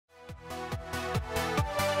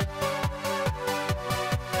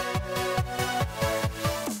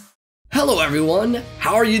Hello everyone,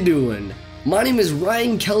 how are you doing? My name is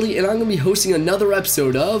Ryan Kelly and I'm going to be hosting another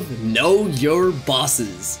episode of Know Your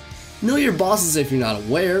Bosses. Know Your Bosses, if you're not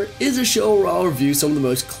aware, is a show where I'll review some of the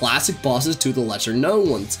most classic bosses to the lesser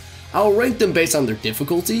known ones. I'll rank them based on their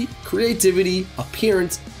difficulty, creativity,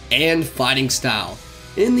 appearance, and fighting style.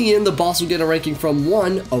 In the end, the boss will get a ranking from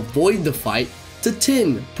 1, avoid the fight, to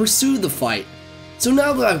 10, pursue the fight. So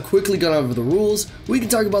now that I've quickly gone over the rules, we can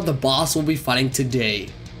talk about the boss we'll be fighting today.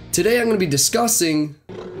 Today I'm going to be discussing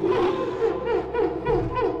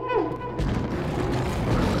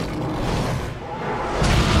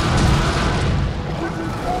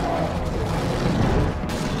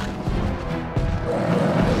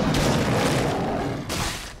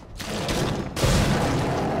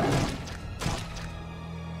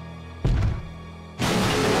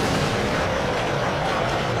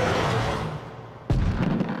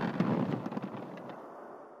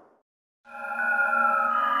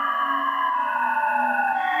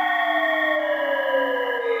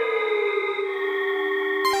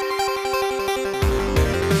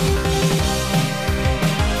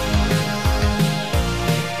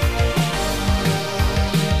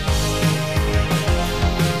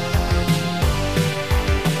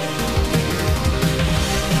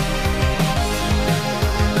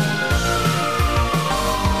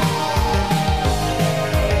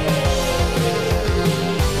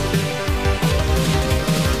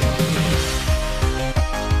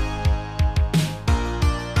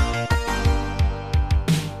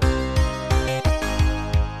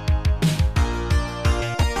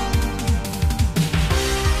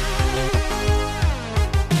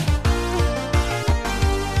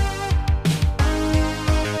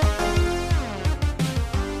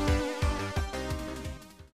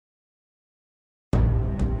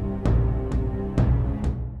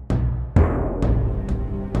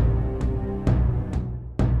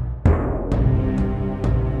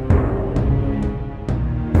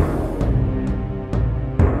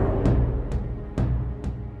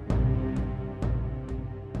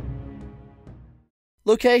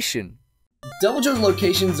location. Deviljho's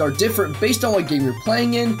locations are different based on what game you're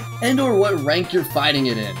playing in and or what rank you're fighting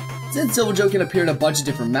it in. Since Deviljho can appear in a bunch of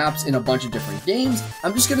different maps in a bunch of different games,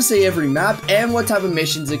 I'm just gonna say every map and what type of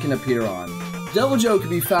missions it can appear on. Deviljho can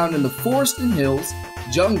be found in the forest and hills,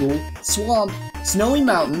 jungle, swamp, snowy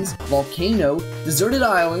mountains, volcano, deserted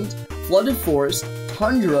island, flooded forest,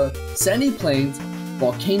 tundra, sandy plains,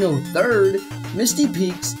 volcano third, misty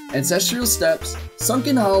peaks, ancestral steppes,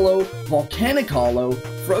 sunken hollow, volcanic hollow,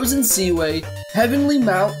 frozen seaway, heavenly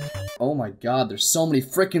mount. Oh my god, there's so many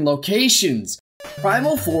freaking locations.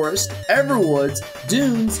 Primal forest, everwoods,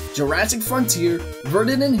 dunes, Jurassic frontier,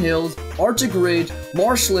 verdant hills, arctic ridge,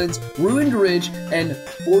 marshlands, ruined ridge, and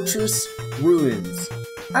fortress ruins.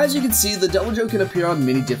 As you can see, the Deviljho can appear on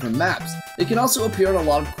many different maps. It can also appear on a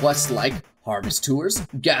lot of quests like harvest tours,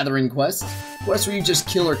 gathering quests, quests where you just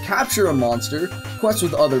kill or capture a monster, quests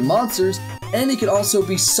with other monsters, and it can also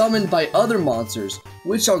be summoned by other monsters,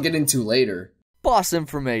 which I'll get into later. Boss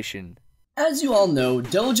information. As you all know,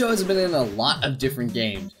 Deviljho has been in a lot of different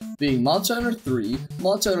games, being Monster Hunter 3,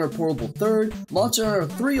 Monster Hunter Portable 3rd, Monster Hunter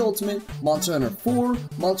 3 Ultimate, Monster Hunter 4,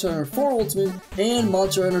 Monster Hunter 4 Ultimate, and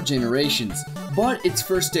Monster Hunter Generations. But its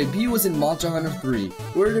first debut was in Monster Hunter 3,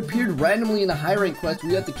 where it appeared randomly in a high rank quest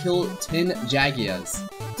where you had to kill 10 Jagias.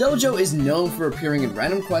 Deviljho is known for appearing in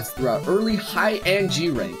random quests throughout early, high, and G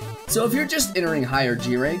rank. So if you're just entering high or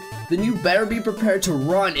G rank, then you better be prepared to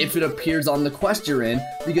run if it appears on the quest you're in,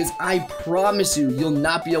 because I promise you'll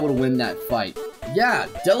not be able to win that fight. Yeah,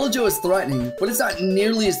 Deviljho is threatening, but it's not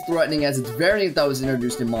nearly as threatening as its variant that was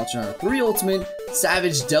introduced in Monster Hunter 3 Ultimate,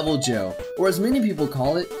 Savage Deviljho, or as many people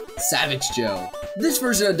call it, Savage Joe. This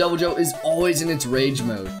version of Deviljho is always in its rage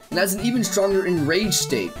mode, and has an even stronger enraged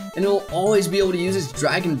state, and it will always be able to use its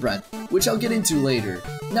dragon breath, which I'll get into later.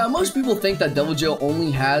 Now, most people think that Deviljho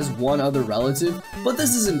only has one other relative, but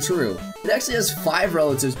this isn't true. It actually has 5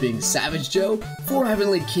 relatives, being Savage Joe, 4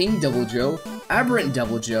 Heavenly King Deviljho, Aberrant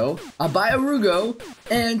Deviljho, Abayarugo,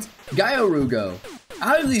 and Gyarugo.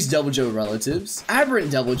 Out of these Deviljho relatives,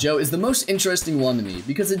 Aberrant Deviljho is the most interesting one to me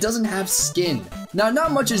because it doesn't have skin. Now,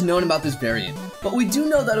 not much is known about this variant, but we do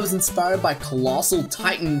know that it was inspired by Colossal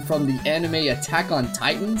Titan from the anime Attack on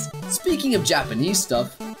Titans. Speaking of Japanese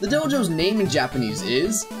stuff, the Deviljho's name in Japanese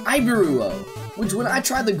is Ibiruo, which when I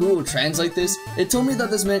tried to Google Translate this, it told me that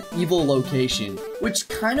this meant evil location, which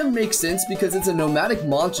kind of makes sense because it's a nomadic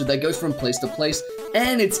monster that goes from place to place,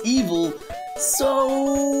 and it's evil,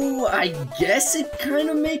 So, I guess it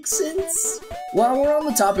kind of makes sense. While we're on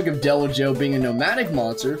the topic of Deviljho being a nomadic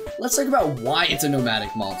monster, let's talk about why it's a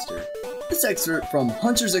nomadic monster. This excerpt from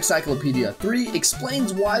Hunter's Encyclopedia 3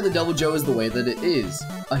 explains why the Deviljho is the way that it is.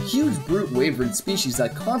 A huge brute wyvern species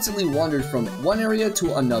that constantly wanders from one area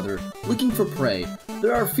to another, looking for prey.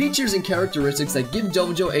 There are features and characteristics that give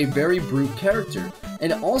Deviljho a very brute character,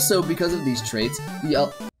 and also because of these traits, the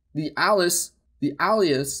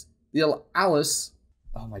alias,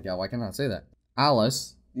 oh my god, why can't I say that?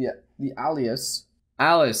 Alice,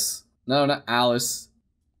 Alice, no, not Alice,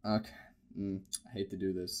 okay, I hate to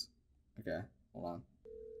do this, okay, hold on,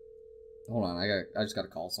 I just gotta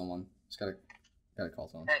call someone, gotta call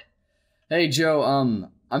someone. Hey Joe,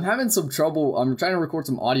 I'm having some trouble, I'm trying to record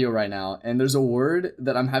some audio right now, and there's a word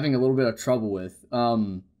that I'm having a little bit of trouble with,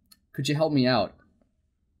 could you help me out?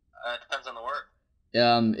 It depends on the word.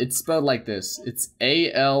 It's spelled like this. It's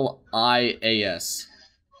A-L-I-A-S.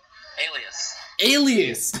 Alias.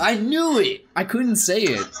 Alias! I knew it! I couldn't say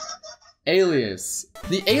it. Alias.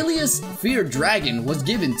 The alias Fear Dragon was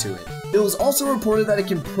given to it. It was also reported that it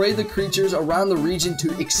can prey the creatures around the region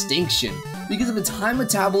to extinction because of its high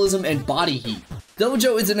metabolism and body heat.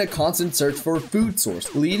 Deviljho is in a constant search for a food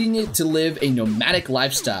source, leading it to live a nomadic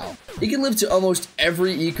lifestyle. It can live to almost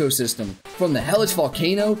every ecosystem, from the hellish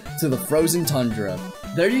volcano to the frozen tundra.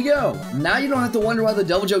 There you go. Now you don't have to wonder why the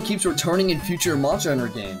Deviljho keeps returning in future Monster Hunter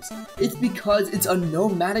games. It's because it's a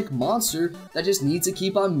nomadic monster that just needs to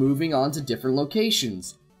keep on moving on to different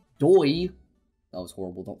locations. Doi. That was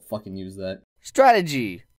horrible, don't fucking use that.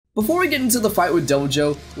 Strategy. Before we get into the fight with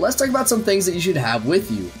Deviljho, let's talk about some things that you should have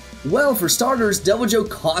with you. Well, for starters, Deviljho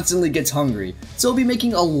constantly gets hungry, so it'll be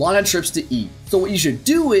making a lot of trips to eat. So what you should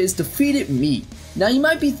do is to feed it meat. Now you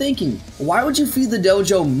might be thinking, why would you feed the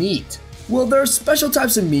Deviljho meat? Well, there are special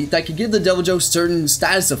types of meat that can give the Deviljho certain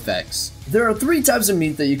status effects. There are 3 types of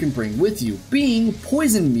meat that you can bring with you, being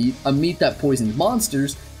poison meat, a meat that poisons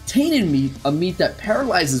monsters, tainted meat, a meat that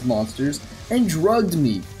paralyzes monsters, and drugged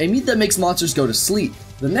meat, a meat that makes monsters go to sleep.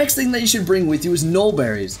 The next thing that you should bring with you is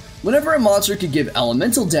nullberries. Whenever a monster could give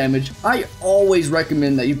elemental damage, I always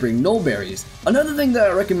recommend that you bring nullberries. Another thing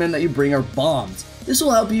that I recommend that you bring are bombs. This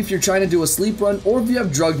will help you if you're trying to do a sleep run or if you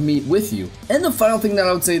have drugged meat with you. And the final thing that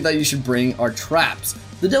I would say that you should bring are traps.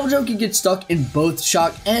 The Deviljho can get stuck in both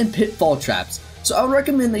shock and pitfall traps, so I would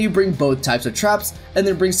recommend that you bring both types of traps and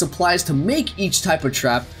then bring supplies to make each type of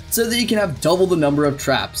trap so that you can have double the number of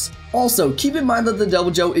traps. Also, keep in mind that the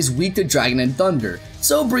Deviljho is weak to Dragon and Thunder,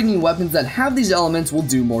 so bringing weapons that have these elements will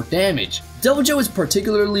do more damage. Deviljho is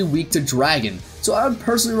particularly weak to Dragon, so I would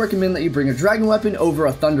personally recommend that you bring a Dragon weapon over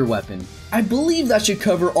a Thunder weapon. I believe that should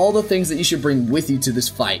cover all the things that you should bring with you to this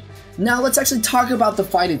fight. Now let's actually talk about the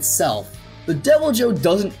fight itself. The Deviljho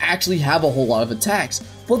doesn't actually have a whole lot of attacks,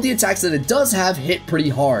 but the attacks that it does have hit pretty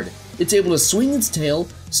hard. It's able to swing its tail,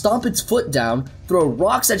 stomp its foot down, throw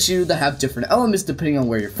rocks at you that have different elements depending on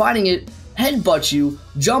where you're fighting it, headbutt you,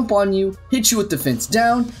 jump on you, hit you with defense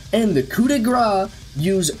down, and the coup de grace,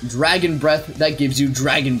 use Dragon Breath that gives you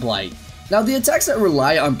Dragon Blight. Now the attacks that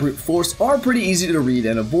rely on brute force are pretty easy to read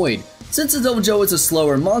and avoid. Since the Deviljho is a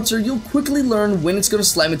slower monster, you'll quickly learn when it's going to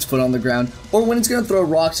slam its foot on the ground or when it's going to throw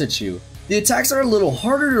rocks at you. The attacks that are a little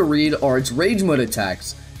harder to read are its rage mode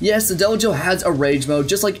attacks. Yes, the Deviljho has a rage mode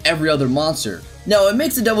just like every other monster. Now, what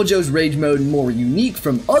makes the Deviljho's rage mode more unique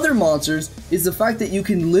from other monsters is the fact that you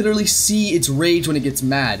can literally see its rage when it gets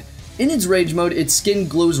mad. In its rage mode, its skin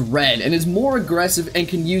glows red and is more aggressive and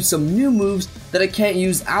can use some new moves that it can't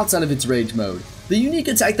use outside of its rage mode. The unique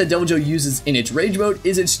attack that Deviljho uses in its rage mode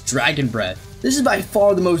is its Dragon Breath. This is by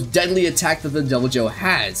far the most deadly attack that the Deviljho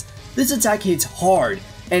has. This attack hits hard,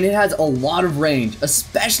 and it has a lot of range,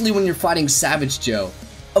 especially when you're fighting Savage Joe.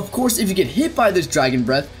 Of course, if you get hit by this Dragon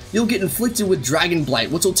Breath, you'll get inflicted with Dragon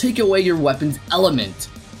Blight, which will take away your weapon's element.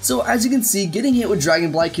 So as you can see, getting hit with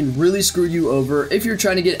Dragon Blight can really screw you over if you're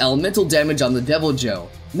trying to get elemental damage on the Deviljho.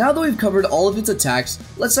 Now that we've covered all of its attacks,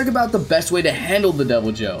 let's talk about the best way to handle the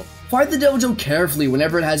Deviljho. Fight the Deviljho carefully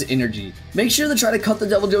whenever it has energy. Make sure to try to cut the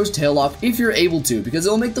Deviljho's tail off if you're able to, because it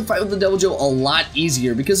will make the fight with the Deviljho a lot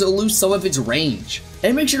easier because it will lose some of its range.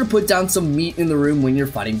 And make sure to put down some meat in the room when you're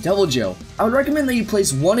fighting Deviljho. I would recommend that you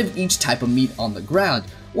place one of each type of meat on the ground.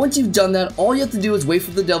 Once you've done that, all you have to do is wait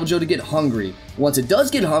for the Deviljho to get hungry. Once it does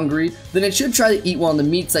get hungry, then it should try to eat one of the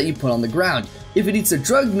meats that you put on the ground. If it eats the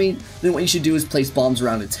drugged meat, then what you should do is place bombs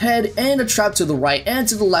around its head and a trap to the right and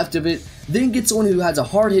to the left of it, then get someone who has a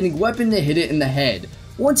hard-hitting weapon to hit it in the head.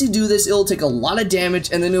 Once you do this, it will take a lot of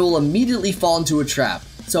damage and then it will immediately fall into a trap.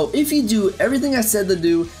 So if you do everything I said to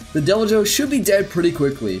do, the Deviljho should be dead pretty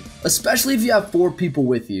quickly, especially if you have 4 people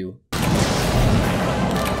with you.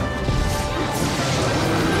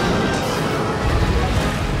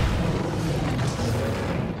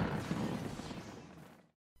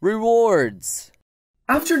 Rewards.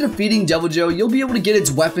 After defeating Deviljho, you'll be able to get its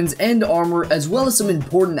weapons and armor as well as some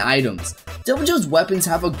important items. Deviljho's weapons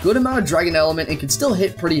have a good amount of dragon element and can still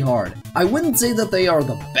hit pretty hard. I wouldn't say that they are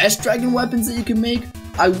the best dragon weapons that you can make.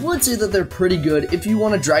 I would say that they're pretty good if you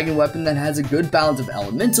want a dragon weapon that has a good balance of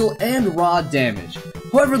elemental and raw damage.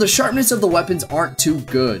 However, the sharpness of the weapons aren't too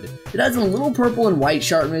good. It has a little purple and white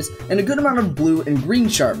sharpness and a good amount of blue and green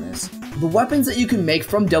sharpness. The weapons that you can make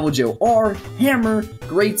from Deviljho are Hammer,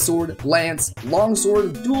 Greatsword, Lance,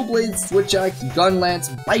 Longsword, Dual Blades, Switch Axe, Gun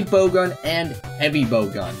Lance, Light Bowgun, and Heavy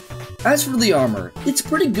Bowgun. As for the armor, it's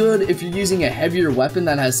pretty good if you're using a heavier weapon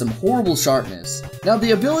that has some horrible sharpness. Now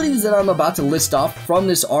the abilities that I'm about to list off from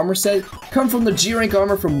this armor set come from the G rank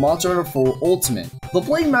armor from Monster Hunter 4 Ultimate. The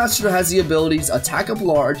Blade Master has the abilities Attack Up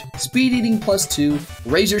Large, Speed Eating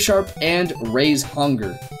 +2, Razor Sharp, and Raise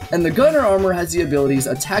Hunger. And the Gunner armor has the abilities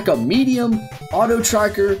Attack Up Medium, Auto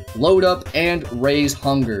Tracker, Load Up, and Raise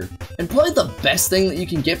Hunger. And probably the best thing that you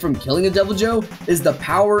can get from killing a Deviljho is the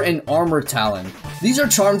Power and Armor Talon. These are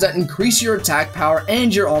charms that increase your attack power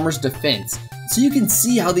and your armor's defense. So you can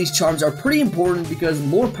see how these charms are pretty important because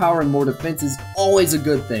more power and more defense is always a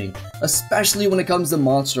good thing, especially when it comes to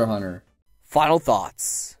Monster Hunter. Final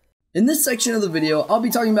thoughts. In this section of the video, I'll be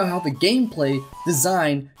talking about how the gameplay,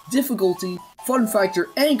 design, difficulty, fun factor,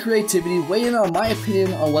 and creativity weigh in on my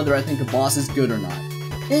opinion on whether I think a boss is good or not.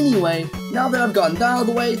 Anyway, now that I've gotten that out of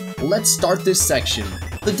the way, let's start this section.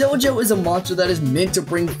 The Deviljho is a monster that is meant to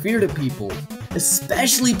bring fear to people,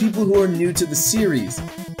 especially people who are new to the series.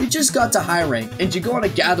 You just got to high rank and you go on a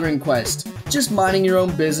gathering quest, just minding your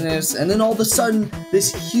own business, and then all of a sudden,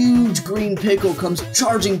 this huge green pickle comes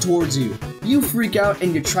charging towards you. You freak out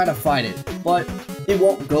and you try to fight it, but it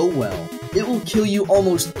won't go well. It will kill you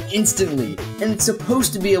almost instantly, and it's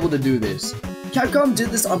supposed to be able to do this. Capcom did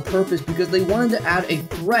this on purpose because they wanted to add a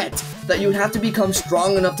threat that you would have to become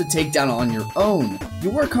strong enough to take down on your own. You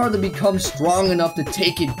work hard to become strong enough to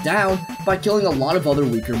take it down by killing a lot of other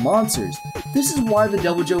weaker monsters. This is why the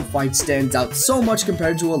Deviljho fight stands out so much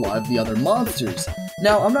compared to a lot of the other monsters.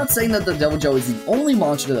 Now, I'm not saying that the Deviljho is the only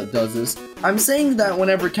monster that does this. I'm saying that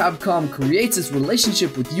whenever Capcom creates this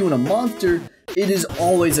relationship with you and a monster, it is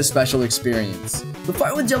always a special experience. The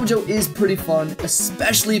fight with Deviljho is pretty fun,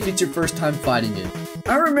 especially if it's your first time fighting it.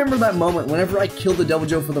 I remember that moment whenever I killed the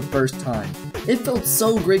Deviljho for the first time. It felt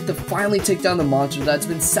so great to finally take down the monster that's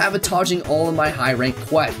been sabotaging all of my high rank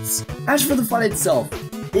quests. As for the fight itself,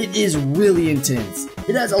 it is really intense.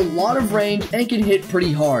 It has a lot of range and can hit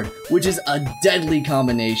pretty hard, which is a deadly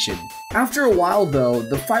combination. After a while though,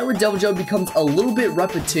 the fight with Deviljho becomes a little bit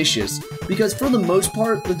repetitious because for the most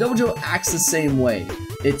part, the Deviljho acts the same way.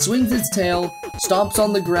 It swings its tail, stomps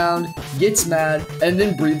on the ground, gets mad, and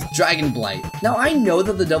then breathes Dragon Blight. Now I know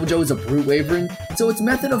that the Deviljho is a brute wyvern, so its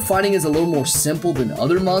method of fighting is a little more simple than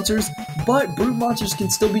other monsters, but brute monsters can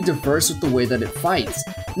still be diverse with the way that it fights.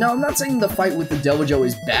 Now I'm not saying the fight with the Deviljho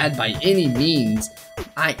is bad by any means.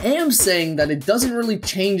 I am saying that it doesn't really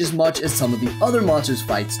change as much as some of the other monsters'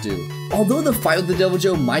 fights do. Although the fight with the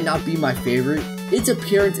Deviljho might not be my favorite, its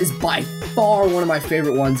appearance is by far one of my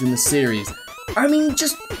favorite ones in the series. I mean,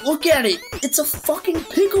 just look at it. It's a fucking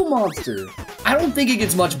pickle monster. I don't think it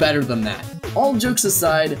gets much better than that. All jokes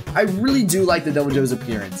aside, I really do like the Deviljho's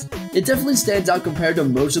appearance. It definitely stands out compared to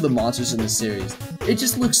most of the monsters in the series. It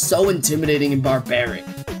just looks so intimidating and barbaric.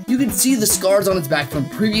 You can see the scars on its back from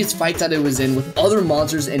previous fights that it was in with other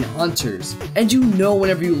monsters and hunters. And you know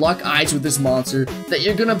whenever you lock eyes with this monster that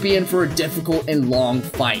you're gonna be in for a difficult and long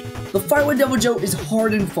fight. The fight with Deviljho is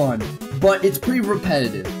hard and fun, but it's pretty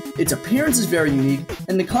repetitive. Its appearance is very unique,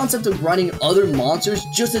 and the concept of running other monsters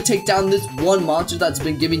just to take down this one monster that's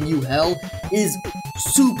been giving you hell is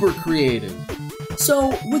super creative. So,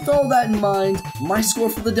 with all that in mind, my score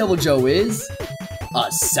for the Deviljho is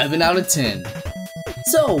a 7 out of 10.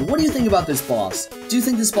 So, what do you think about this boss? Do you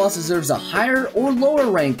think this boss deserves a higher or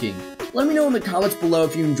lower ranking? Let me know in the comments below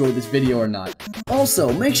if you enjoyed this video or not.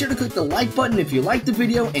 Also, make sure to click the like button if you liked the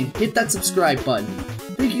video and hit that subscribe button.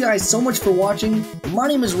 Thank you guys so much for watching. My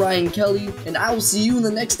name is Ryan Kelly, and I will see you in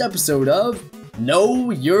the next episode of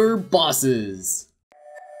Know Your Bosses.